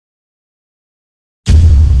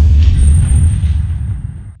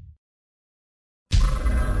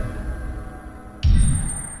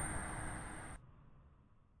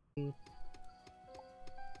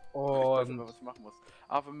weiß aber, was ich machen muss.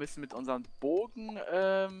 Aber wir müssen mit unserem Bogen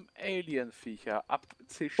Alien-Viecher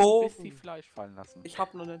abzischen, bis die Fleisch fallen lassen. Ich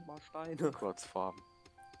hab noch nicht mal Steine. Kurzform.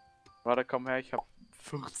 Warte, komm her, ich hab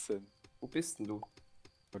 14. Wo bist denn du?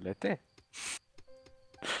 Toilette?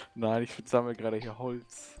 Nein, ich sammle gerade hier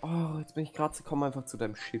Holz. Oh, jetzt bin ich gerade zu kommen einfach zu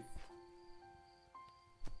deinem Schiff.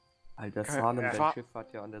 Alter, Salem, ja. dein Schiff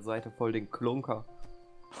hat ja an der Seite voll den Klunker.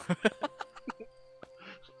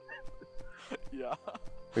 Ja.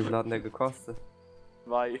 Wie viel hat denn der gekostet?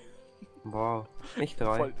 2. Wow, nicht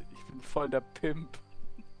 3. Ich bin voll der Pimp.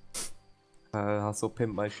 Hast so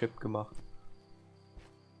Pimp My Ship gemacht.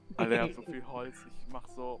 Alter, ich hab so viel Holz. Ich mach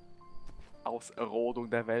so Auserodung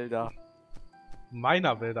der Wälder.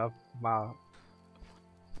 Meiner Wälder, mal.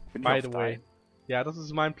 Bin By ich the way. Ja, das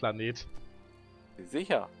ist mein Planet.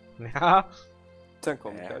 Sicher? Ja. Dann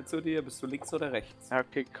komm ich halt zu dir. Bist du links oder rechts? Ja,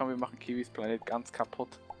 okay, komm, wir machen Kiwis Planet ganz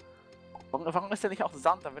kaputt. Warum ist der nicht auch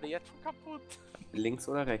Sand? Dann wird er jetzt schon kaputt. Links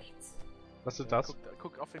oder rechts? Was ist das?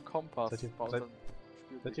 Guck auf den Kompass.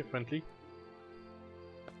 Seid ihr friendly?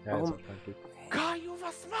 Ja, Warum? ist auch friendly. Kaju,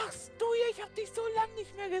 was machst du hier? Ich hab dich so lange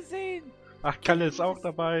nicht mehr gesehen. Ach, Kalle ist auch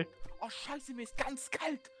dabei. Oh scheiße, mir ist ganz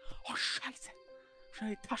kalt. Oh scheiße.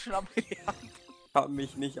 Schnell die Taschenlampe in die Hand. Kann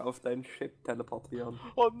mich nicht auf dein Schiff teleportieren.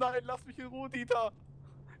 Oh nein, lass mich in Ruhe, Dieter.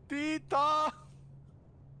 Dieter!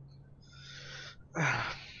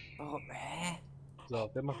 Oh, hä? So,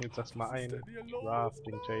 wir machen jetzt erstmal Was ist ein denn hier los?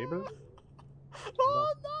 Crafting Table. Oh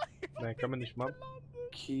nein! Nein, können wir nicht machen.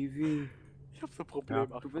 Kiwi. Ich hab so Probleme.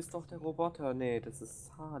 Ja. Du bist doch der Roboter. Nee, das ist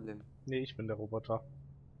Salem. Nee, ich bin der Roboter.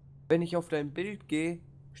 Wenn ich auf dein Bild gehe,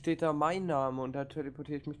 steht da mein Name und da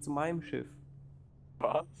teleportiere ich mich zu meinem Schiff.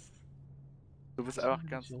 Was? Du bist einfach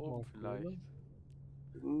ganz Ich oben mal vielleicht. Kohle.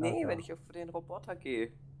 Nee, ja. wenn ich auf den Roboter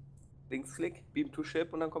gehe. Linksklick, Beam to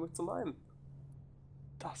Ship und dann komme ich zu meinem.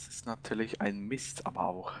 Das ist natürlich ein Mist, aber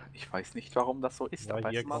auch. Ich weiß nicht, warum das so ist. Ja, aber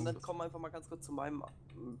hier es Mann, ist- dann komm einfach mal ganz kurz zu meinem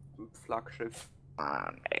Flaggschiff.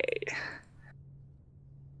 Mann, ey.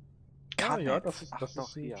 Ja, Kann ja, nicht. das ist Ach, ein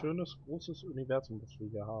doch, hier. schönes, großes Universum, das wir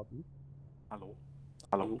hier haben. Hallo?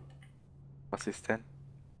 Hallo? Was ist denn?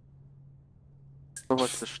 Du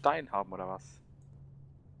wolltest Stein haben, oder was?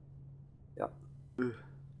 Ja,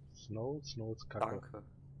 Snow ist kacke. danke.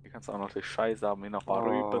 Hier kannst du auch noch die Scheiße haben, hier noch ein paar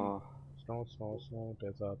Rüben. Snow,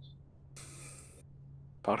 Desert.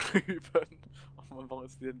 Ein paar Rüben. Oh Mann, warum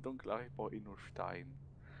ist die denn dunkel? Ach, ich brauche eh nur Stein.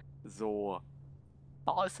 So.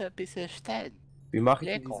 Da ist ein bisschen Stein. Wie mache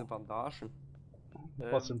ich denn Lecker. diese Bandagen?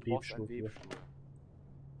 Was sind du brauchst einen Webstuhl?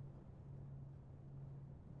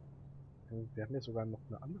 Wir haben hier sogar noch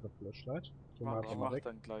eine andere Flashlight. Die machen Ich wir mal mach weg.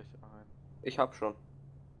 dann gleich ein. Ich hab schon.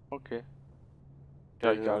 Okay.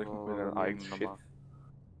 Ja, egal, ich mach mir den mein eigenen Schiff. nochmal.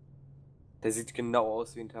 Der sieht genau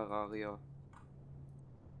aus wie ein Terraria.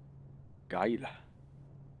 Geil.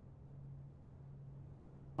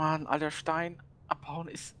 Mann, alter, Stein abbauen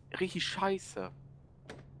ist richtig scheiße.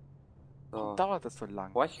 So. Warum dauert das so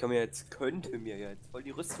lang? Boah, könnte mir jetzt voll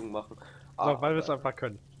die Rüstung machen. So, weil wir es einfach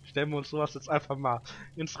können. Stellen wir uns sowas jetzt einfach mal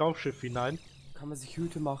ins Raumschiff hinein. Kann man sich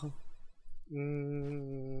Hüte machen?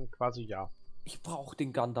 Quasi ja. Ich brauche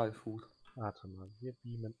den Gandalf-Hut. Warte mal, wir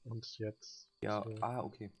beamen uns jetzt Ja, zu,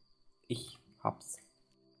 okay. Ich hab's.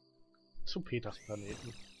 zu Peters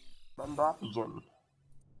Planeten. Bandagen.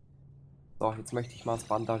 So, jetzt möchte ich mal das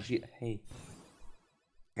Bandagieren. Hey.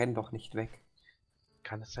 Renn doch nicht weg.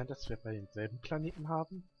 Kann es sein, dass wir bei denselben Planeten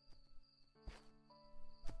haben?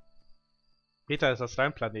 Peter, ist das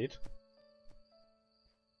dein Planet?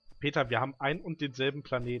 Peter, wir haben ein und denselben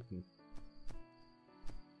Planeten.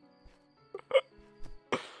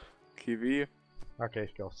 Kiwi, Okay,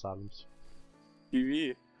 ich gehe auf Salems.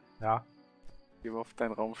 Kiwi, Ja. geh mal auf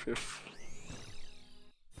dein Raumschiff.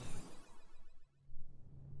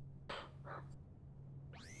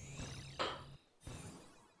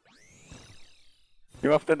 Geh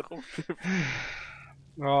mal auf dein Raumschiff.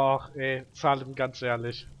 Och, ey, Salem, ganz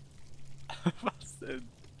ehrlich. Was denn?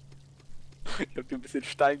 Ich hab dir ein bisschen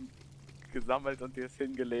Stein gesammelt und dir es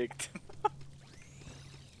hingelegt.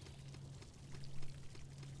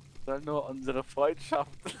 Soll nur unsere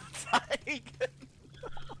Freundschaft zeigen.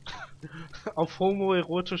 Auf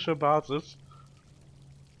homoerotische Basis.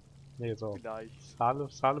 Nee, so. Vielleicht.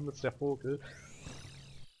 Salem ist der Vogel.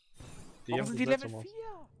 Warum sind die Level 4?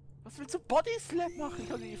 Was willst du Body Slam machen?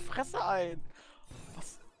 Ich hau dir die Fresse ein.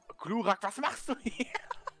 Was? Glurak, was machst du hier?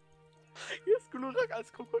 Hier ist Glurak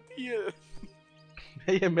als Krokodil.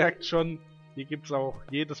 Ihr merkt schon, hier gibt's auch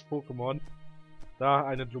jedes Pokémon. Da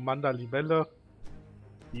eine Lumanda Libelle,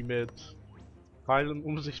 die mit Pfeilen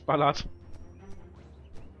um sich ballert.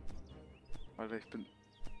 Alter, ich glaube,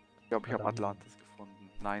 ich habe Verdammt. Atlantis gefunden.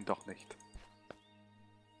 Nein, doch nicht.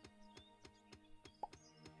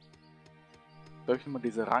 Soll ich mal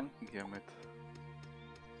diese Ranken hier mit?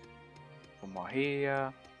 Komm mal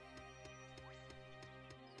her.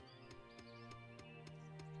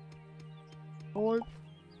 Toll.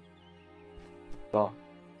 So.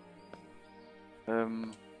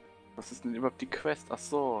 Was ist denn überhaupt die Quest? Ach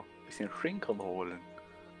so, bisschen Shrinken holen.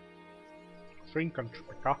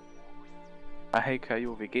 Schrinkenschmecker. Ah, hey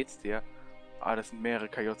Kaio, wie geht's dir? Ah, das sind mehrere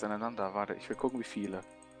Kaios aneinander. Warte, ich will gucken, wie viele.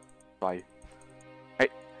 2.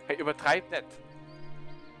 Hey, übertreib nicht!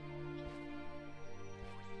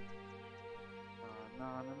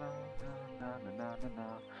 Na, na, na, na, na, na, na,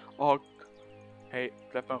 na. Oh, hey,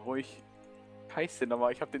 bleib mal ruhig. Heißt denn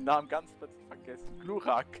nochmal? Ich hab den Namen ganz plötzlich vergessen.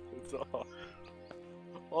 Glurak. So.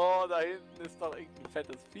 Oh, da hinten ist doch irgendein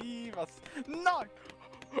fettes Vieh. Was? Nein!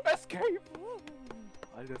 Escape!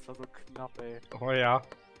 Alter, das war so knapp, ey. Oh ja.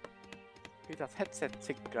 Okay, das Headset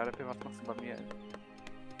zickt gerade. Was machst du bei mir?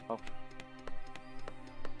 Oh.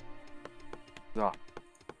 So.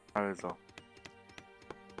 Also.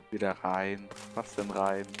 Wieder rein. Was denn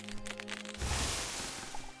rein?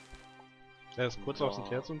 Er ist kurz aus dem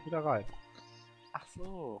Herz und wieder rein. Ach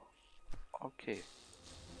so. Okay.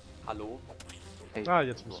 Hallo? Hey, Ah,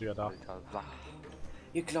 jetzt bist du ja da. Alter, Sack.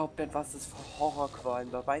 Ihr glaubt nicht, was das für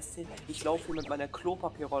Horrorqualen war. Weißt du, ich laufe hier mit meiner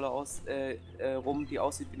Klopapierrolle rum, die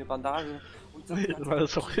aussieht wie eine Bandage. Und so Weil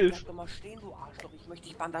das auch bleib hilft. doch mal stehen, du Arschloch. Ich möchte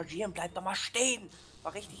dich bandagieren. Bleib doch mal stehen.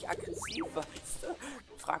 War richtig aggressiv, weißt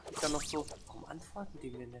du? Fragt mich dann noch so, warum antworten die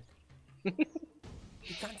mir nicht?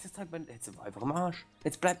 Die ganze Zeit, jetzt war einfach im Arsch.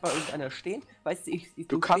 Jetzt bleibt mal irgendeiner stehen. Weißt du,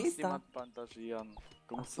 Du kannst stehst da. jemand bandagieren.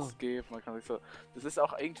 Du musst so. es geben. Man kann sich so. Das ist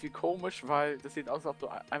auch irgendwie komisch, weil das sieht aus, als ob du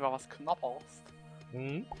einfach was knapperst.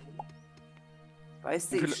 Mhm.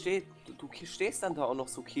 Weißt du, Wie viele- du stehst dann da auch noch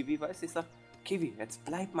so, Kiwi, weißt du, ich sag, Kiwi, jetzt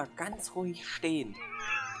bleib mal ganz ruhig stehen.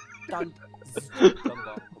 Dann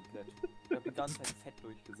war er komplett. Ich hab die ganze Zeit fett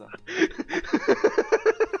durchgesagt.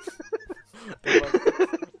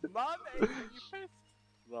 Mann, ey, wie fest.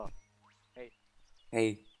 So.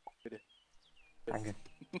 Hey. Bitte. Danke.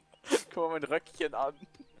 Guck mal mein Röckchen an.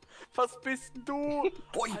 Was bist denn du?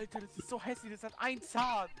 Boi. Alter, das ist so hässlich, das hat einen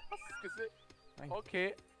Zahn. Hast du es gesehen? Nein.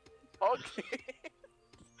 Okay. Okay.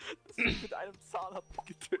 Das Ding mit einem Zahn hat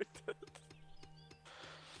mich getötet.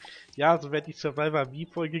 Ja, also wer die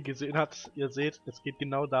Survivor-V-Folge gesehen hat, ihr seht, es geht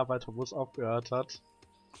genau da weiter, wo es aufgehört hat.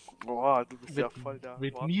 Boah, du bist Mit, ja voll da.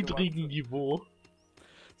 mit niedrigem Niveau.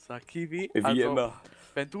 Sag Kiwi, Wie also, immer.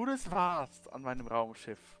 wenn du das warst an meinem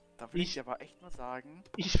Raumschiff, dann will ich dir aber echt mal sagen,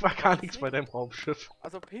 Ich war gar nichts bei deinem Raumschiff.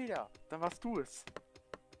 also Peter, dann warst du es.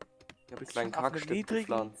 Ich hab Bist kleinen schon auf einem Kackstift niedrigen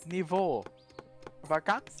gepflanzt. Niveau. War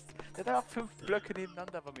ganz. Der hat einfach 5 Blöcke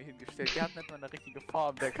nebeneinander bei mir hingestellt. Der hat nicht mal eine richtige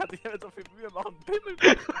Form. Der kann sich ja nicht so viel Mühe machen. Pimmel.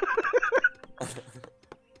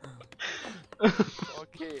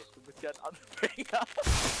 Okay, du bist ja ein Anfänger.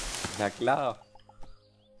 Na klar.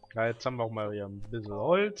 Ja, jetzt haben wir auch mal wieder ein bisschen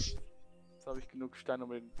Holz. Jetzt habe ich genug Stein,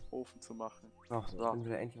 um den Ofen zu machen. Ach, So. ich bin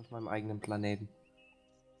wieder endlich auf meinem eigenen Planeten.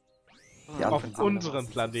 Auf anderen sagen unseren immer,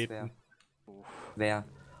 was Planeten. Uff. Wer?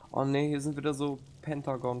 Oh ne, hier sind wieder so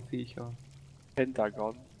Pentagon-Viecher.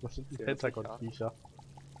 Pentagon. Was sind die Sehr Pentagon-Viecher?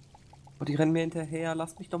 Oh, die rennen mir hinterher,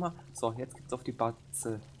 lasst mich doch mal. So, jetzt gibt's auf die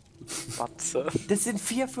Batze. Batze. Das sind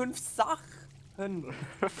 4, 5 Sachen. 4,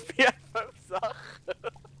 5 Sachen.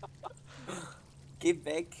 Geh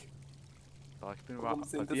weg. So, ich bin Warum mal bei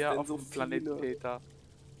sind das dir denn auf so dem Planeten viele? Peter.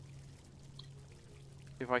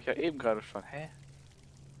 Hier war ich ja eben gerade schon. Hä?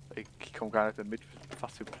 Ich komme gar nicht mehr mit,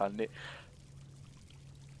 was für Planet.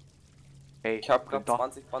 Hey, Ich hab grad Günther,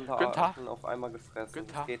 20 Günther. Bandagen auf einmal gefressen.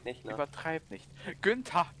 Günther, Das geht nicht, ne? übertreib nicht.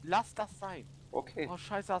 Günther, lass das sein. Okay. Oh,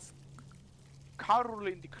 scheiße, das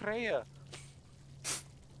Caroline, die Krähe.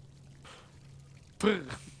 Brr.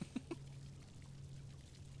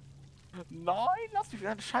 Nein, lass mich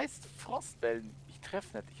wieder einen scheiß Frostwellen. Ich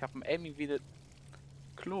treff nicht. Ich hab ein Emmy wie eine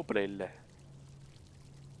Klobrille.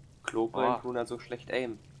 Klobrillen Ah. tun also schlecht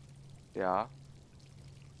aim. Ja.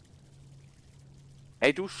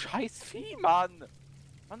 Ey, du scheiß Vieh, Mann!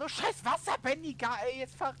 Mann, du scheiß Wasserbändiger, ey,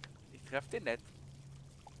 jetzt ver... Ich treff den nicht.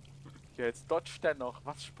 Ja, jetzt dodge der noch.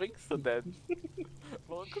 Was springst du denn?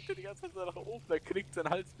 Warum guckt er die ganze Zeit so nach oben? Der kriegt seinen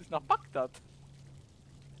Hals bis nach Bagdad.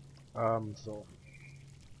 So.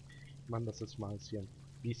 Ich mach das jetzt mal hier ein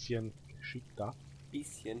bisschen geschickter.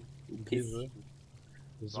 Bisschen. Käse.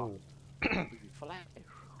 So. Fleisch.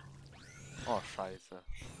 Oh, scheiße.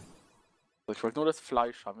 So, ich wollte nur das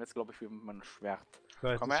Fleisch haben. Jetzt glaube ich, wie mit meinem Schwert. So,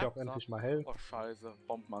 jetzt Komm ist her, ja auch endlich mal hell. Oh, scheiße.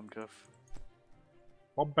 Bombenangriff.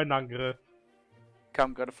 Bombenangriff. Die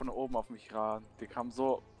kamen gerade von oben auf mich ran. Die kamen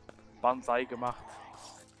so Banzai gemacht.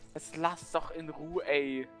 Es lass doch in Ruhe,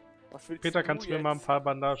 ey. Was willst Peter, du kannst du mir jetzt? mal ein paar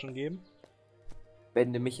Bandagen geben?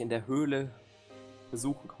 Wende mich in der Höhle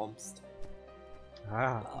besuchen kommst.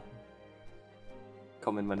 Ah,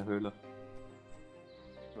 Komm in meine Höhle.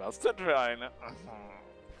 Was denn für eine?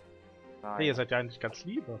 Nein. hey, ihr seid ja eigentlich ganz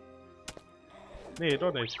liebe. Nee,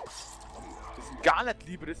 doch nicht. Die sind gar nicht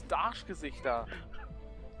liebe, das sind Arschgesichter. Die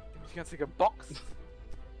haben mich die ganze Zeit geboxt.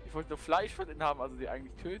 Ich wollte nur Fleisch von denen haben, also die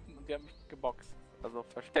eigentlich töten und die haben mich geboxt. Also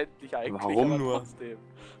verständlich eigentlich, Warum aber nur? trotzdem.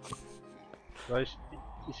 Weil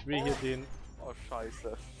ich will hier den... Oh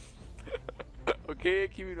scheiße. Okay,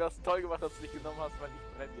 Kiwi, du hast toll gemacht, dass du dich genommen hast, weil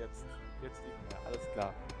ich brenne jetzt. Jetzt nicht mehr, alles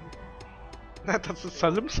klar. Na, das ist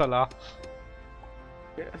Salimsala.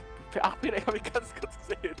 Ach Peter, ich hab mich ganz kurz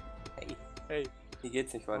gesehen. Hey, Hey. hier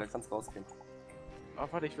geht's nicht weiter, kannst rausgehen. Oh,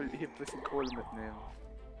 warte, ich will hier ein bisschen Kohle mitnehmen.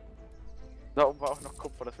 Da oben war auch noch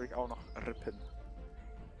Kupfer, das will ich auch noch rippen.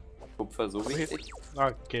 Kupfer so Aber hier ist wichtig. Ah,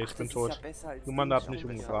 okay, ich bin Das ist tot. ja besser als Lumander hat die mich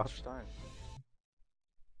Schaumesser. umgebracht. Stein.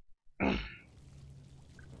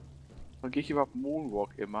 Und gehe ich überhaupt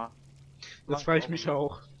Moonwalk immer? Das frage ich mich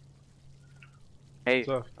auch. Hey,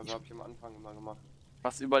 So, Also hab ich am Anfang immer gemacht.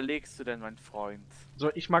 was überlegst du denn, mein Freund?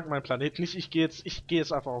 so, ich mag meinen Planeten nicht. Ich gehe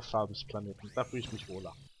jetzt einfach auf Fabis Planeten. Da fühle ich mich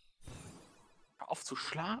wohler. Hör auf zu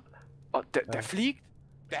schlagen. Oh, der fliegt.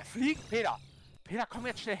 Der fliegt, Peter. Peter, komm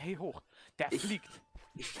jetzt schnell hey hoch. Der fliegt.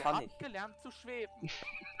 Ich Der kann hat nicht. gelernt zu schweben.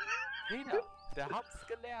 Peter, der hat's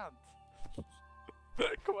gelernt.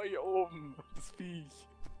 Guck mal hier oben, das Viech.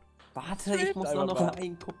 Warte, ich Schwebt muss einfach nur noch mal.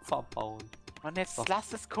 einen Kupfer bauen. Mann, jetzt So.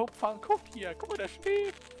 lass es Kupfern. Guck hier, guck mal, der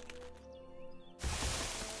schwebt.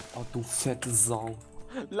 Oh, du fette Sau.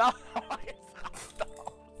 Lass jetzt rast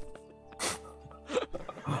aus.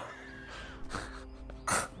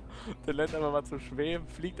 Der lernt aber mal zu schweben,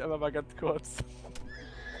 fliegt aber mal ganz kurz.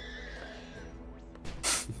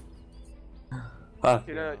 Ah,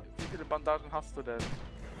 Wie viele Bandagen hast du denn?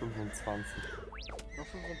 25. Nur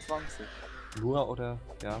 25. Nur oder?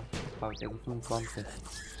 Ja, also 25.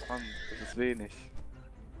 Mann, das ist wenig.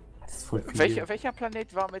 Das ist voll viel. Welcher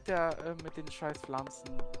Planet war mit den scheiß Pflanzen?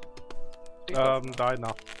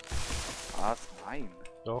 Deiner. Was? Nein.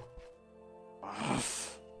 Doch.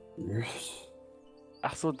 Was?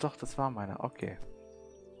 Ach so, doch, das war meiner. Okay.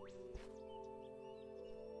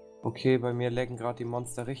 Okay, bei mir laggen gerade die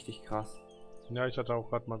Monster richtig krass. Ja, ich hatte auch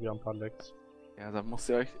gerade mal wieder ein paar Lecks. Ja, da müsst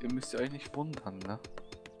ihr euch nicht wundern, ne?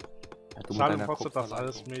 Ja, du mit Salim deiner kostet das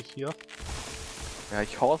alles Kupferleitung. mich hier. Ja,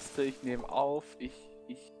 ich hoste, ich nehme auf, ich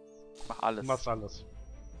mach alles. Du machst alles.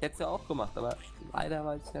 Ich hätte es ja auch gemacht, aber leider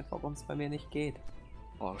weiß ich nicht, warum es bei mir nicht geht.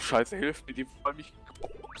 Oh, scheiße, hilft mir, die wollen mich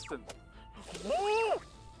geboxen.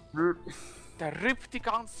 Der rippt die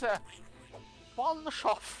ganze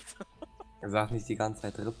Mannschaft. Sag nicht die ganze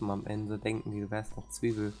Zeit rippen, am Ende denken die, du wärst noch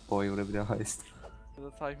Zwiebelboy oder wie der heißt.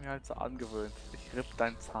 Das habe ich mir halt so angewöhnt. Ich ripp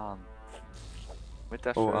deinen Zahn. Mit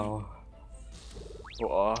der Oh, schönen... au.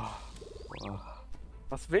 Oh. Oh.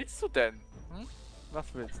 Was willst du denn? Hm?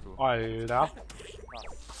 Was willst du? Alter. Was?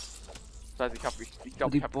 Das heißt, ich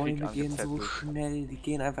glaube, Die ich habe Krieg Bäume gehen so angezettelt. schnell, die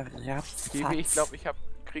gehen einfach ratzfatz. Ich glaube, ich habe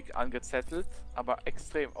Krieg angezettelt, aber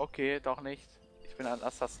extrem. Okay, doch nicht. Ich bin ein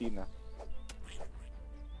Assassine.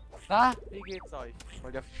 Na, wie geht's euch?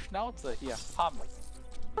 Wollt ihr auf die Schnauze? Hier, Pam.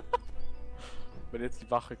 Wenn jetzt die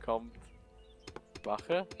Wache kommt.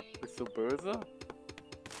 Wache? Bist du böse?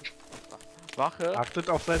 Wache? Achtet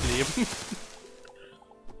auf sein Leben.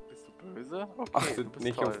 Bist du böse? Okay, du Achtet bist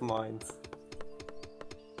nicht toll. auf meins.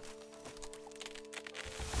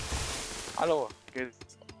 Hallo, geht's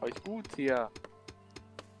euch gut hier?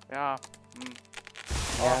 Ja.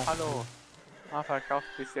 Oh, Ja. hallo. Verkauft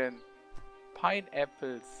ein bisschen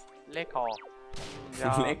Pineapples. Lecker.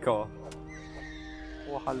 Ja. Lecker.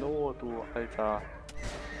 Oh, hallo, du Alter.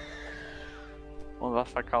 Und was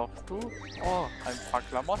verkaufst du? Oh, ein paar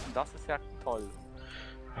Klamotten, das ist ja toll.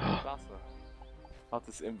 Klasse. Hat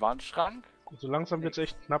es im Wandschrank? So langsam wird's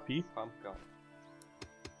echt knappi. Pumpgun.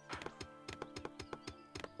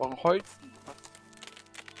 Warum Holzen?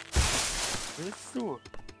 Was willst du?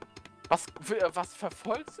 Was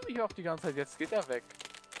verfolgst du mich auch die ganze Zeit? Jetzt geht er weg.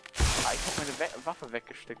 Ah, ich habe meine Waffe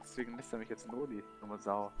weggesteckt, deswegen lässt er mich jetzt nur die dumme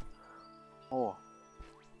Sau. Oh.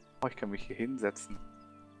 Oh, ich kann mich hier hinsetzen.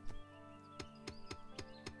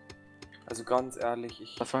 Also ganz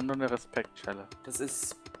ehrlich, Das war nur eine Respektschelle. das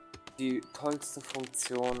ist die tollste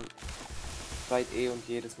Funktion seit eh und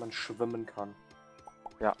je, dass man schwimmen kann.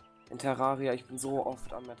 Ja. In Terraria, ich bin so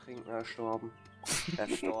oft am Ertrinken erstorben.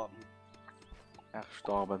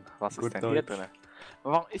 Erstorben. Was Gut ist denn hier Deutsch. drin?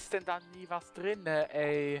 Warum ist denn da nie was drin,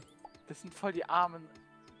 ey? Das sind voll die armen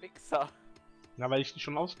Wichser. Na, weil ich die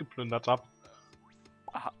schon ausgeplündert hab.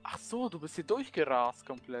 Ach so, du bist hier durchgerast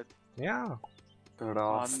komplett. Ja.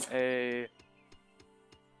 Gerast. Mann, ey.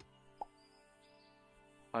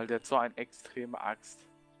 Weil der hat so eine extreme Axt.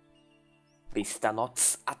 Bis der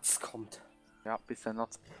Notz kommt. Ja, bis der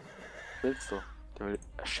Notz. Willst du? Der will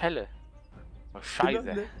Schelle. Oh,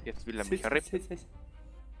 Scheiße. Jetzt will er mich rippen.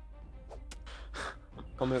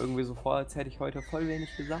 Kommt mir irgendwie so vor, als hätte ich heute voll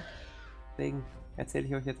wenig gesagt. Deswegen erzähle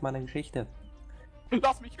ich euch jetzt mal eine Geschichte.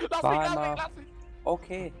 Lass mich.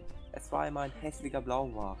 Okay, es war einmal ein hässlicher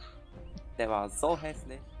Blaubarsch. Der war so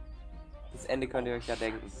hässlich. Das Ende könnt ihr euch ja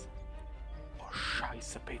denken. Oh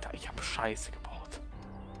Scheiße, Peter, ich habe Scheiße gebaut.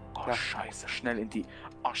 Oh Ja. Scheiße, schnell in die...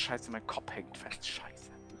 Oh Scheiße, mein Kopf hängt fest,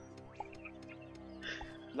 Scheiße.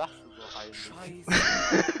 Lachst du so heimlich?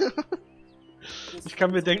 Scheiße. Ich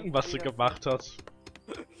kann mir denken, was du gemacht hast.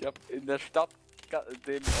 Ich habe in der Stadt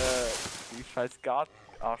den, die scheiß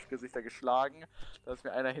Arschgesichter geschlagen. Da ist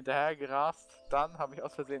mir einer hinterher gerast. Dann habe ich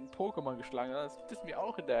aus Versehen einen Pokémon geschlagen. Dann ist mir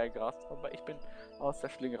auch hinterher gerast. Aber ich bin aus der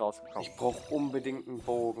Schlinge rausgekommen. Ich brauche unbedingt einen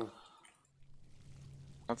Bogen.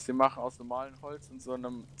 Kannst du machen aus normalem Holz und so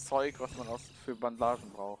einem Zeug, was man für Bandagen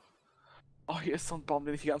braucht. Oh, hier ist so ein Baum,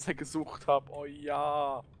 den ich die ganze Zeit gesucht habe. Oh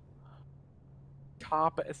ja. Ich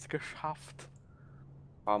habe es geschafft.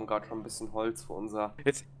 Wir haben gerade schon ein bisschen Holz für unser...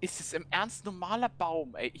 Jetzt ist es im Ernst normaler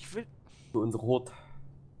Baum, ey. Ich will... Für unsere Hut.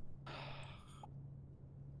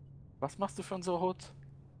 Was machst du für unsere Hut?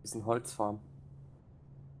 Bisschen Holzfarm.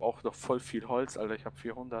 Auch noch voll viel Holz, Alter. Ich habe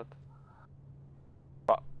 400.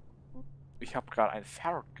 Ah, ich habe gerade ein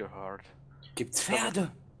Ferret gehört. Gibt's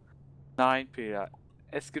Pferde? Nein, Peter.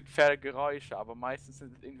 Es gibt Pferdegeräusche, aber meistens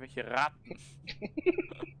sind es irgendwelche Ratten.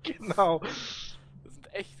 Genau. Das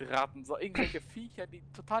sind echt Ratten. So irgendwelche Viecher, die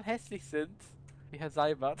total hässlich sind. Wie Herr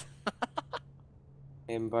Seibert.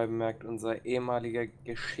 Nebenbei bemerkt unser ehemaliger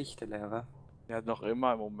Geschichtelehrer. Ja, noch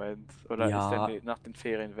immer im Moment. Oder Ja. ist er nach den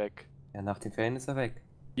Ferien weg? Ja, nach den Ferien ist er weg.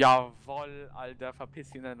 Jawoll, Alter. Verpiss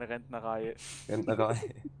dich in deine Rentnerei.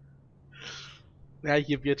 Rentnerei. Ja,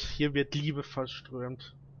 hier wird Liebe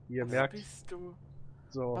verströmt. Wie ihr Was merkt. bist du?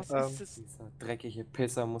 So, Was ist es? Dieser dreckige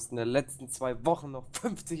Pisser musste in den letzten 2 Wochen noch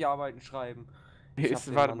 50 Arbeiten schreiben. Hier Ich hab ist,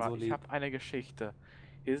 den warte Mann mal, so ich lieb. habe eine Geschichte.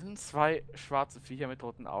 Hier sind 2 schwarze Viecher mit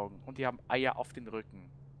roten Augen und die haben Eier auf den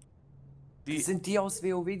Rücken. Das sind die aus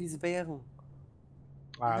WoW, diese Bären.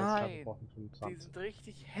 Nein, wir brauchen die 25. sind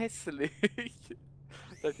richtig hässlich.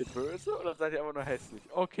 Seid ihr böse oder seid ihr einfach nur hässlich?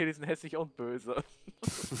 Okay, die sind hässlich und böse.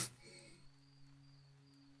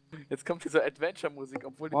 Jetzt kommt diese Adventure-Musik,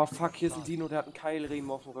 obwohl die... Boah, fuck, hier ist ein Dino, der hat einen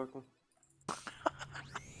Keilriemen auf dem Rücken.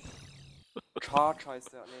 Charge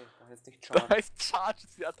heißt der. Nee, der heißt nicht Da Charge. heißt Charge,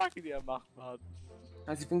 ist die Attacke, die er macht, Mann.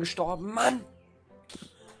 Also ich bin gestorben, Mann!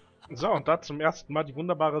 So, und da zum ersten Mal die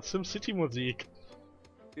wunderbare SimCity-Musik.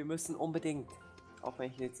 Wir müssen unbedingt, auch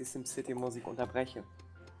wenn ich jetzt die SimCity-Musik unterbreche.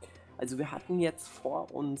 Also wir hatten jetzt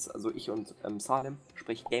vor uns, also ich und Salem,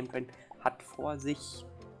 sprich Gametrain, hat vor sich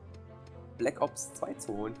Black Ops 2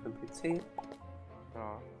 zu holen für den PC.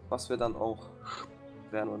 Ja. Was wir dann auch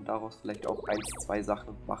werden und daraus vielleicht auch 1, 2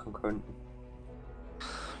 Sachen machen könnten.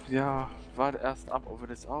 Ja, warte erst ab, ob wir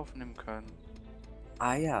das aufnehmen können.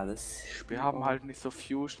 Ah ja, das Spiel Wir haben auch. halt nicht so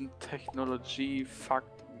Fusion-Technologie, fuck,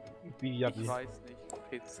 Wie ja, ich weiß nicht,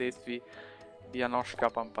 PCs wie Janoschka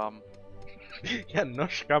Bam Bam. ja,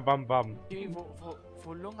 Noschka Bam Bam. Kimi,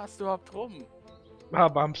 wo lungerst du überhaupt rum?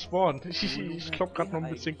 Aber am Spawn. Ich klopp grad noch ein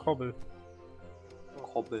bisschen Kobbel.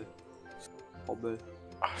 Kobbel.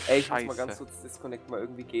 Ach, Ey, ich Scheiße. muss mal ganz kurz disconnecten, weil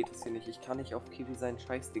irgendwie geht es hier nicht. Ich kann nicht auf Kiwi sein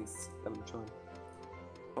Scheißdings joinen.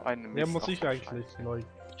 So eine Wer Mist muss auf ich der eigentlich Scheiße. neu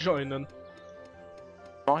joinen?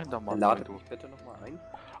 Join doch mal, Lade du. mich bitte nochmal ein.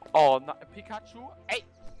 Oh, na, Pikachu? Ey!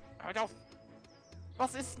 Hört auf!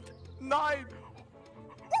 Was ist denn? Nein!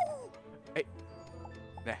 Ey!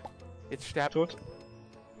 Ne, jetzt sterbt. Tot?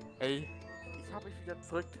 Ey, ich habe mich wieder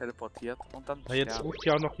zurück teleportiert und dann. Na, jetzt sterbe. ruft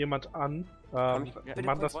ja auch noch jemand an. Kann ich ja, Wir bitte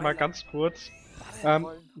machen kurz das mal weiter? ganz kurz.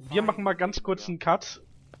 Warte, Wir machen mal ganz kurz einen Cut.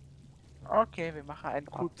 Okay, wir machen einen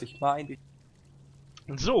Gut, gut. ich mal ein.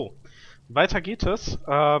 So, weiter geht es.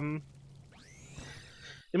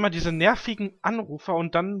 Immer diese nervigen Anrufer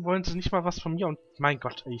und dann wollen sie nicht mal was von mir und mein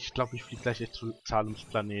Gott, ey, ich glaube, ich fliege gleich echt zu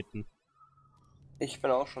Zahlungsplaneten. Ich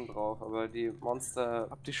bin auch schon drauf, aber die Monster.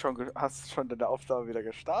 Hast du schon deine Aufnahme wieder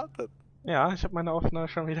gestartet? Ja, ich habe meine Aufnahme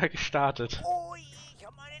schon wieder gestartet. Oh, ich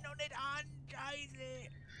hab meine noch nicht an,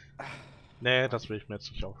 Scheiße. Nee, das will ich mir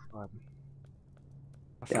jetzt nicht aufschreiben.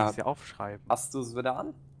 Was Ja. soll ich hier aufschreiben? Hast du es wieder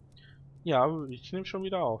an? Ja, ich nehme schon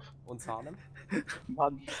wieder auf. Und Salem?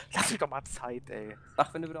 Mann, lass mich doch mal Zeit, ey.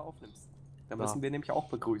 Ach, wenn du wieder aufnimmst. Dann Ja. müssen wir nämlich auch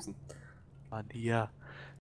begrüßen. Mann, hier.